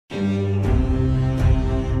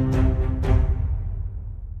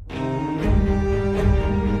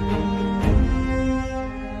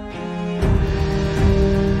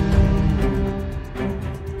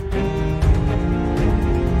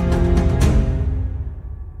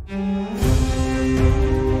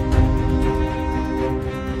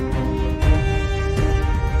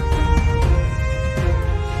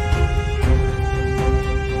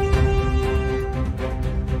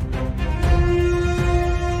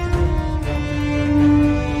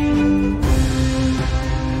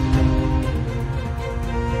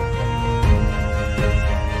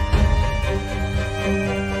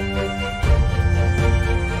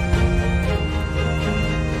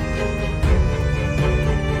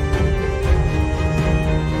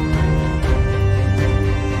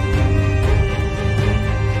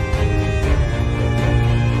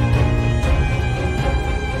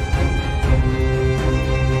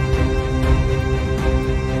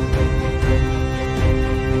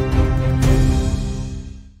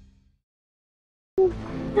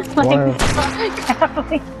Water.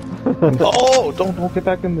 Oh, don't get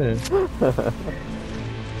back in there.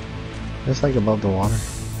 Just like above the water.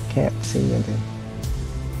 Can't see anything.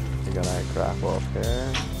 You're gonna grapple up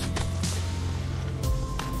here.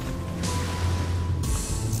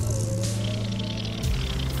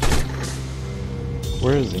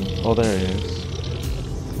 Where is he? Oh, there he is.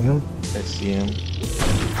 See him? I see him.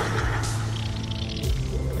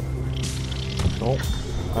 Oh,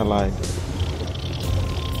 I lied. Is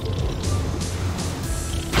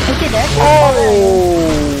he dead?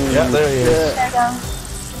 Oh! Yeah, there he is. There you go.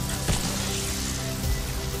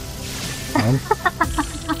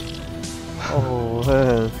 Oh,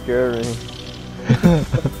 that scared me.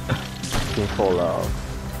 Being full loud.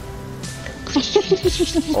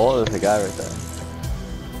 Oh, there's a guy right there.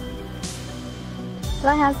 Do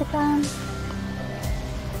I have the gun?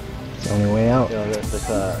 It's the only way out. You know, there's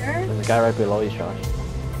a guy right below you, Josh.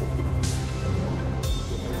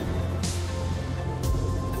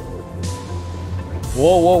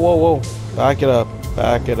 Whoa. Back it up.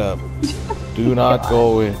 Back it up. Do not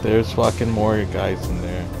go in. There's fucking more guys in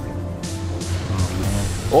there.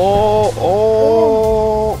 Oh,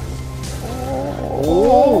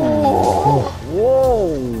 Whoa!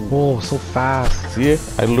 Whoa, so fast. See it?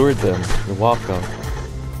 I lured them. You're welcome.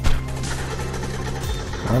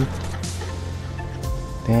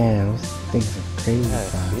 Damn, those things are crazy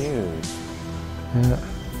That's fast. huge. Yeah.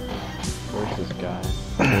 Where's this guy?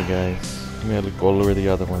 Hey guys, I'm gonna go lure the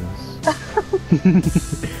other ones.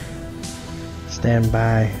 Stand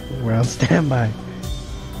by. We're on standby.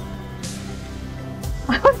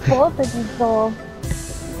 I was both of you both.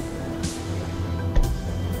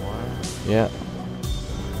 Yeah.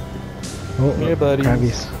 Oh, Hey, buddies.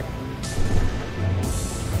 Crabbies.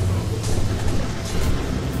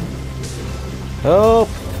 Help!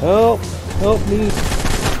 Help! Help me!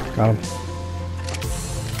 Got him.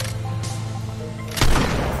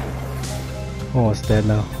 Oh, it's dead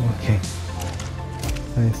now. Okay.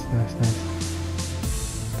 Nice.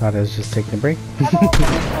 Thought it was just taking a break. You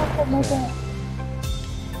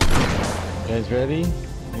guys ready?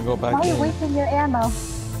 You go back Why are you in. wasting your ammo?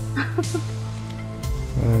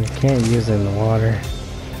 You can't use it in the water.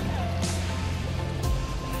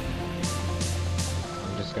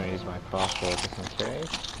 I'm just gonna use my crossbow just in case.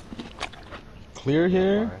 Clear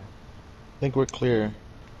here? I think we're clear.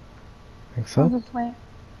 Think I'll so? just wait.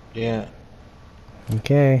 Yeah.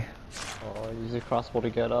 Okay. Oh, use your crossbow to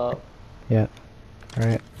get up. Yeah.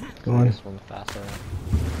 Alright. Go So on. you swim faster.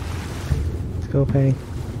 Let's go, Penny.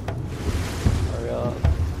 Hurry up.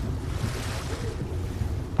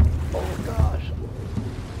 Oh gosh.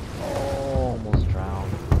 Oh, almost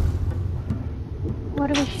drowned.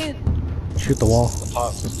 What do we shoot? Shoot the wall.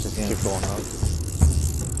 Just keep going up.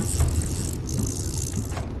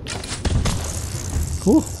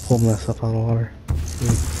 Ooh, pulled myself out of the water.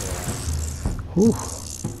 Ooh.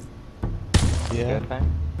 Yeah. Good thing?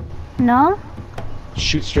 No?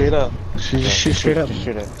 Shoot straight up. Shoot straight up. Just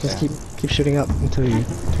shoot it. Just yeah. keep shooting up until you're out of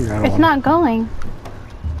It's water. not going.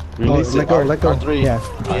 Release let it. go, R- let go. R3. Yeah.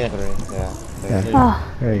 Yeah. R3, yeah. Yeah.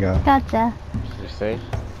 Oh, There you go. gotcha. You're safe?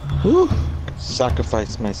 Ooh.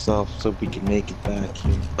 Sacrifice myself so we can make it back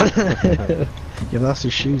here. You lost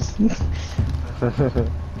your shoes. Here,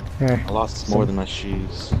 I lost more than my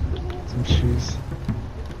shoes. some shoes.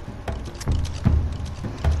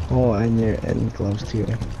 Oh, and gloves too.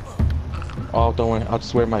 Oh, don't worry. I'll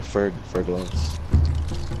just wear my fur gloves.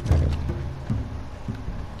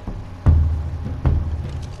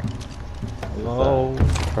 Hello.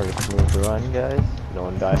 Pretty smooth run, guys. No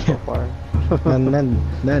one died so far. And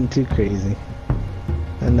nothing too crazy.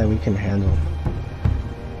 And that we can handle.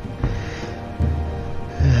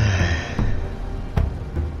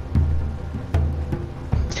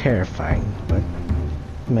 Terrifying, but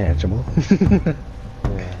manageable.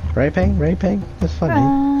 Yeah. Right, Peng? Right, Peng? That's funny.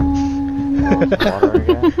 No. Water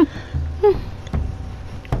again.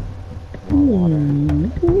 More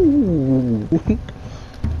water.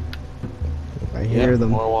 I hear them.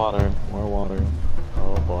 More water. More water.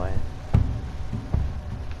 Oh boy.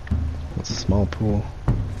 It's a small pool.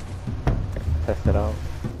 Test it out.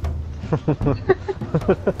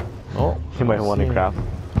 Oh, You might I want to see grab.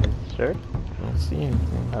 Sure. I don't see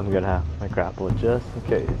anything. I'm gonna have my grapple just in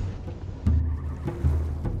case.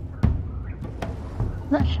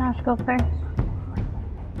 Let Josh go first.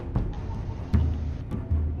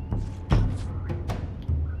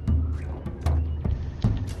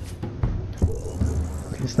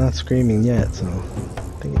 It's not screaming yet, so I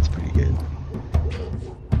think it's pretty good.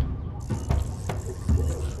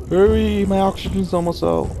 Hurry! My oxygen's almost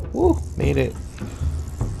out. Woo! Made it.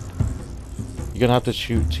 You're gonna have to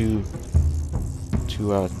shoot two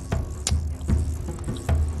 2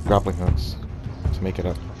 grappling hooks to make it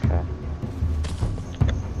up. Okay.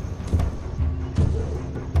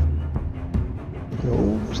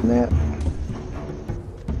 Oh, snap.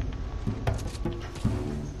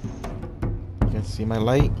 You can see my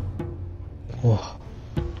light? Oh,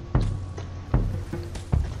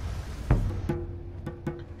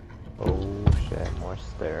 Oh shit, more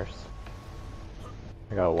stairs.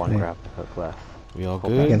 I got one Okay. grappling hook left. We all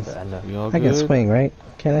Hope good? that's the end of- We all I good? can swing, right?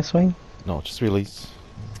 Can I swing? No, just release.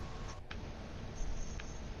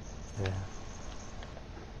 Yeah.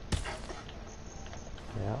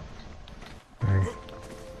 Yeah. Alright.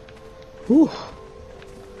 Whew.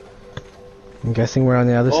 I'm guessing we're on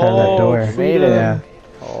the other side of that door. made it. Yeah.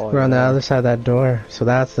 Oh, We're on the yeah. other side of that door. So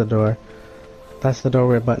that's the door. That's the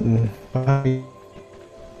doorway button. What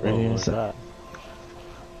was So- that?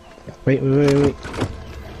 Wait. Sorry,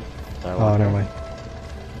 Oh, what? never mind.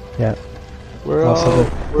 Yeah. We're Also,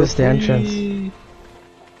 out. this is the entrance. free.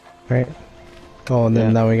 Right? Oh, and then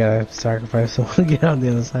Yeah. now we gotta sacrifice someone to get on the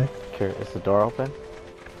other side. Okay, is the door open?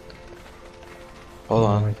 Hold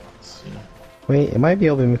on. Oh, Let's see. wait, it might be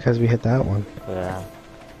open because we hit that one. Yeah.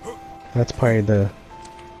 That's probably the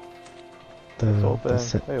It's open.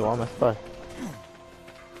 set. Wait, why am I stuck?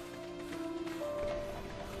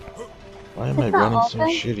 Why am I It's not running so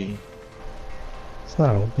open. shitty? It's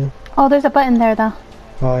not open. Oh, there's a button there though.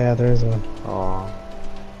 Oh yeah, there is one. Oh.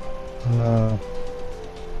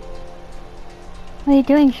 What are you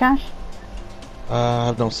doing, Shash? I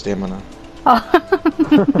have no stamina. Oh.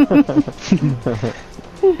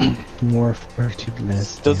 More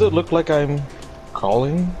fortuitous. Does it look like I'm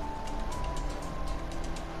crawling?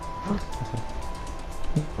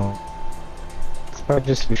 Oh. It's probably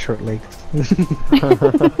just your short legs. There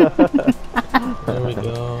we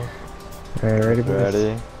go. Alright, ready for this?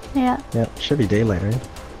 Ready? Yeah. Yep, should be daylight, right?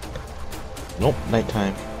 Nope,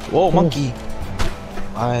 nighttime. Whoa, monkey!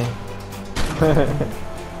 Bye.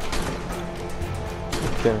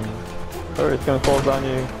 Hurry, it's gonna close on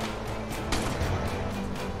you.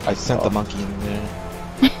 I sent the monkey in there.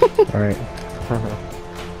 Alright.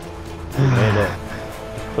 You made it.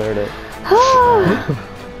 You cleared it.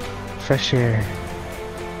 Fresh air.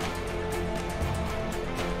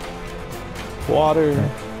 Water.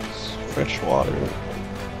 Fresh water.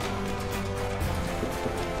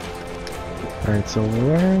 Alright, so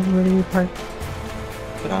where do you park?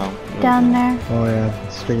 Down. Down there. Oh yeah,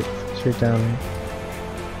 straight down there.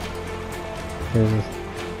 Here's this.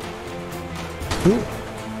 Ooh.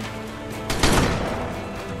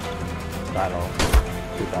 Battle.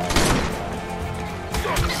 Too bad.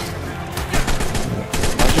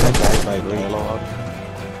 Imagine I died by dialogue.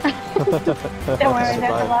 Don't worry,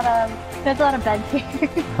 there's a lot of beds here.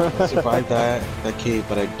 I survived that cave,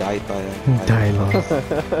 but I died by it. Dialogue.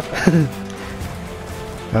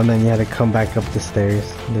 And then you had to come back up the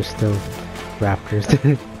stairs. There's still raptors.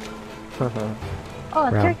 Oh, a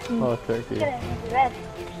Round. turkey. Oh, turkey. Look at it, it's red.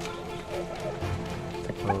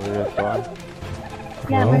 Oh, we just gone?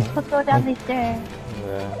 Yeah, Oh. we're supposed to go down these stairs.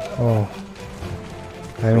 Yeah. Oh.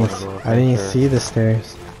 I didn't even see the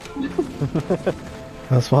stairs.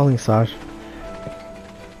 I was falling, Saj.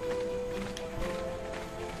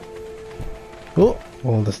 Oh!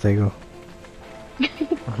 Oh, the stego.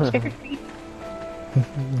 Turkey.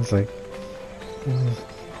 I was like...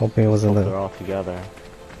 hoping it wasn't They're the... all together.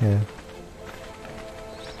 Yeah.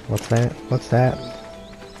 What's that? What's that?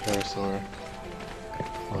 Pterosaur.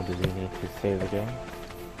 Oh, did we need to save the game?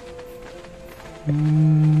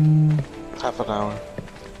 Half an hour.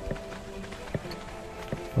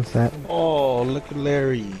 What's that? Oh, look at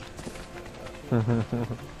Larry.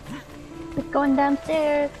 It's going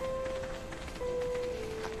downstairs.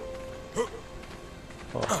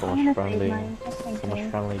 Oh, so I'm much gonna save friendly. mine, just in So much case.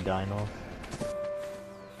 friendly dinos.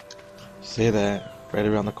 Say that right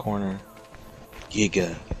around the corner.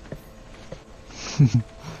 Giga.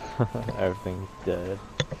 Everything's dead.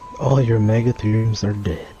 All your mega theorems are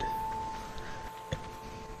dead.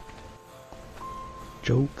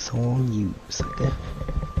 Joke's on you, sucker.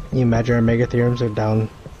 You imagine our mega theorems are down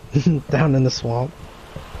down in the swamp?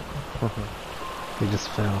 They just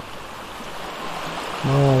fell.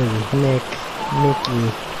 Molly, Nick, Mickey.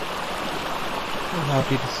 I'm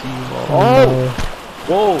happy to see you all. Oh!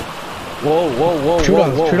 Whoa! Whoa, whoa, whoa,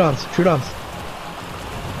 Trudons, whoa, whoa. Trudons.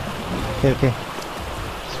 Okay.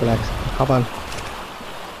 Just relax. Hop on.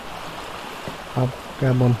 Hop,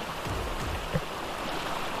 grab one.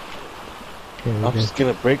 Okay, we're I'm good. just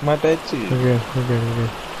gonna break my bed too. We're good.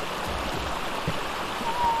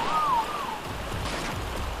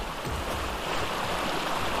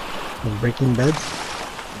 We're breaking beds?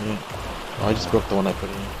 Yeah. Oh, I just broke the one I put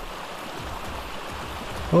in.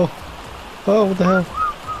 Oh. Oh, what the hell?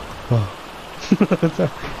 Oh. What's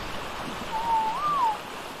that?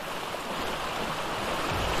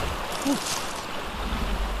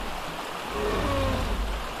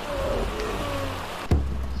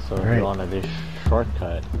 So if Right. you want to do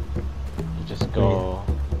shortcut, you just go,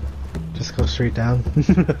 Just go straight down. you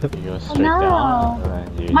go straight no. down,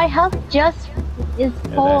 and then you. My health just is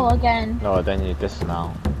full then- again. No, then you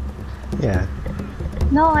dismount. Yeah.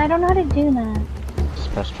 No, I don't know how to do that.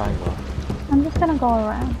 Just press triangle. I'm just gonna go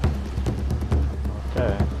around.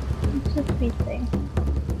 Okay. Let's just be safe.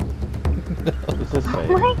 This is Oh safe.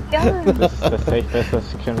 my god! This is the safest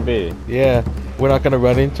as can be. Yeah, we're not gonna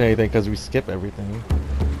run into anything because we skip everything.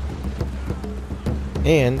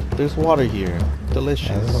 And there's water here. Delicious.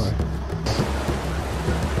 Yeah, there's water.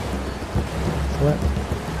 What?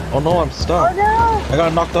 Oh no, I'm Oh stuck. no! I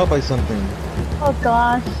got knocked out by something. Oh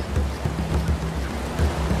gosh.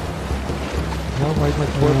 No, why's my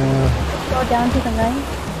foot? Go down to the right.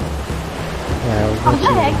 Yeah, we'll Oh go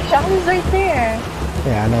to- heck, Sean's right there.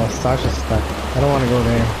 Yeah, I know. Sasha's stuck. I don't want to go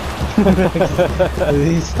there.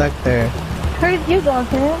 He's stuck there. Where'd you go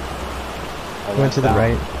to? I Went to the down.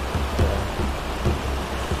 right.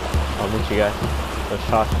 I'll meet you guys. The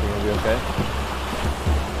shots are gonna be okay.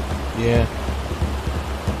 Yeah.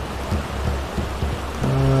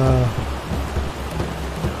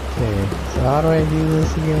 Okay, so how do I do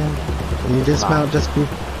this again? You dismount just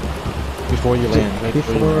Before you land. Right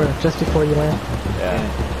before you land. just before you land. Yeah.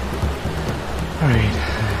 Alright.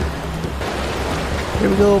 Here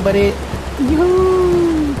we go, buddy.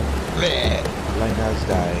 You. Lighthouse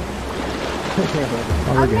died.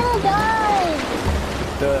 Oh, we're I'm good. gonna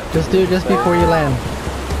die. Just do it just before you land.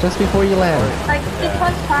 Just before you land. Like just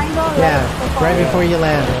press triangle. Yeah, before right before you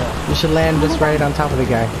land. You should land just right on top of the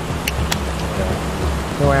guy.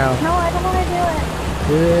 Go out. No, I don't want to do it.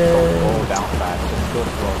 Yeah. Go down fast. Just go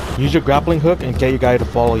slow. Use your grappling hook and get your guy to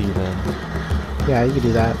follow you then. Yeah, you can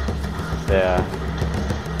do that. Yeah.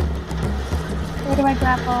 Where do I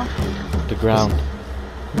grapple? The ground.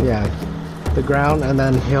 Yeah. The ground, and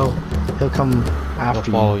then he'll come He'll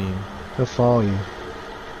after follow you. you. He'll follow you.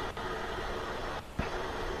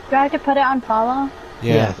 Do I have to put it on follow?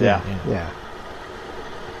 Yeah. Yeah. Yeah.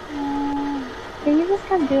 Can you just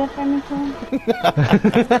come do it for me, Tim?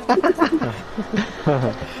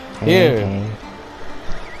 Here. Okay.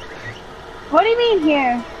 What do you mean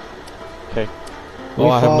here? Okay. Oh, We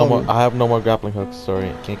I have no follow more. you. I have no more grappling hooks. Sorry,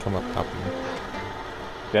 it can't come up top of me.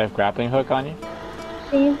 Do you have grappling hook on you?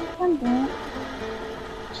 Can you just come do it?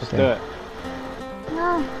 Just Yeah. do it.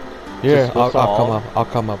 No. Here, Just go I'll come solve. up. I'll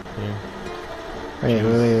come up here. Wait.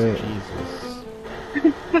 Jesus.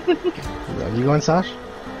 You going, Sash?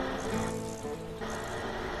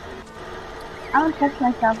 I don't trust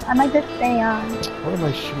myself. I might just stay on. What am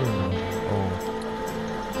I shooting? Oh.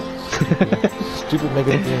 Stupid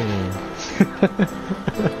Megatherium.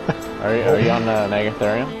 Are you on the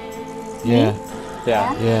Megatherium? Yeah.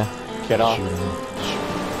 Yeah. Yeah. Get off. Shoot him.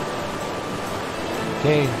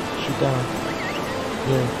 Okay, shoot down.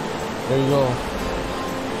 Here. There you go.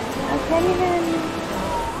 I can't even.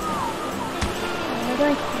 Where do I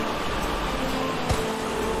see?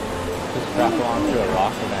 Just grapple onto a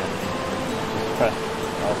rock and then just press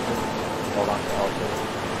L2. Hold on to L2.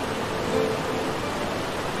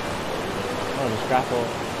 Oh, just grapple.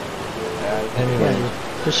 Yeah. Anyway.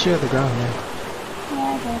 Yeah, just shoot at the ground, yeah. Yeah,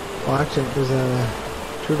 I did. Well, actually, there's a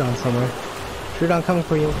Trudon somewhere. Trudon coming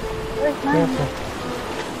for you. Where's mine? Careful.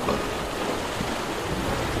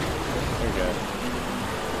 You're good.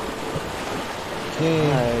 Okay.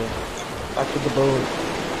 Alright. Back to the boat.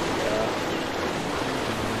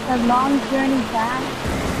 The long journey back.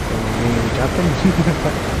 You got them?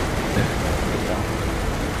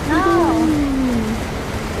 No.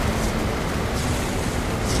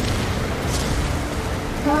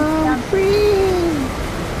 I'm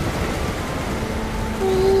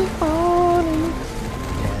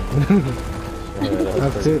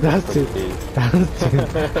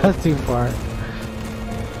That's too far.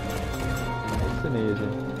 It's an easy.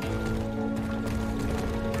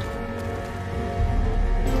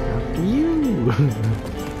 After you.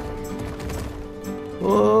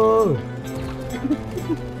 Whoa.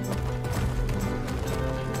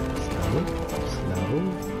 Slow.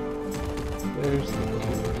 Where's the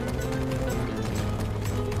boat?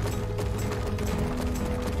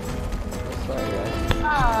 Sorry guys.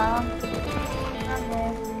 Aw.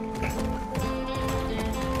 Okay.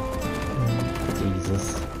 Jesus.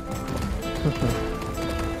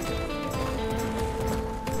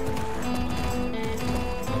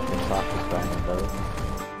 The shock is back in boat.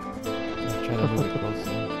 I'm trying to move it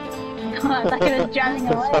closer. I thought he was driving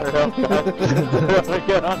away.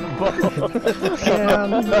 Get on the boat.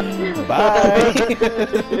 Bye.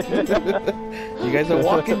 You guys are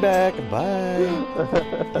walking back. Bye.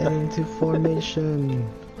 Get into formation.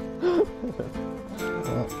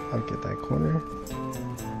 Oh, I'll get that corner.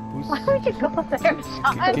 Why would you go there,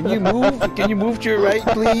 Sean? Can you move? Can you move to your right,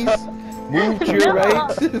 please? Move to your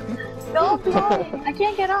right. Go behind. I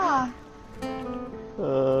can't get off.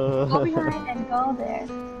 Go behind and go there.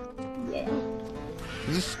 Yeah.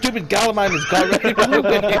 This stupid Galamine has got right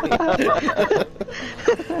away.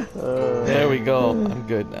 There we go. I'm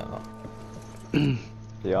good now.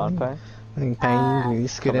 You on, Pang? I think Pang, you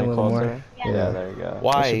scoot in a little more. Yeah, there you go.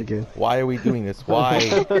 Why? Why are we doing this?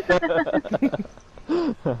 Why?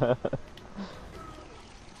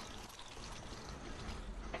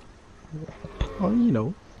 Oh, you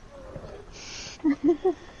know.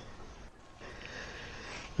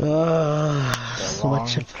 So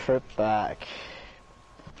much trip back.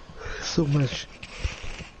 So much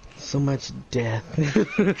death.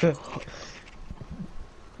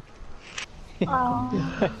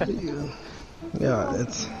 Yeah,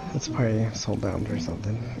 it's probably soulbound or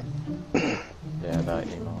something. Yeah, that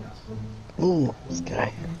emails. Ooh, this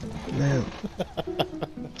guy. Man.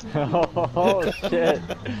 Oh shit!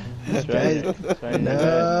 This guy.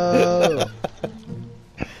 No.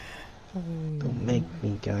 Don't make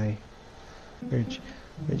me, guy. Where'd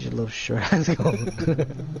your little short ass go?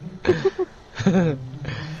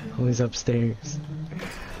 Always upstairs.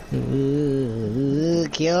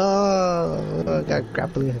 Kill! I got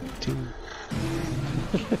grappling hook too.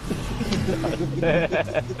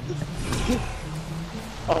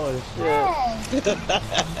 Oh shit!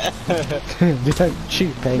 Dude,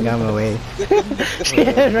 shoot Pang on my way.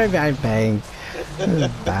 Right behind Pang.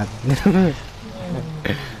 Bad.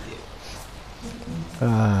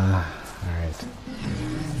 Alright.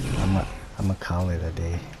 I'ma call it a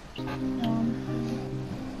day.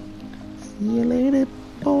 See you later,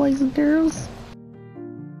 boys and girls.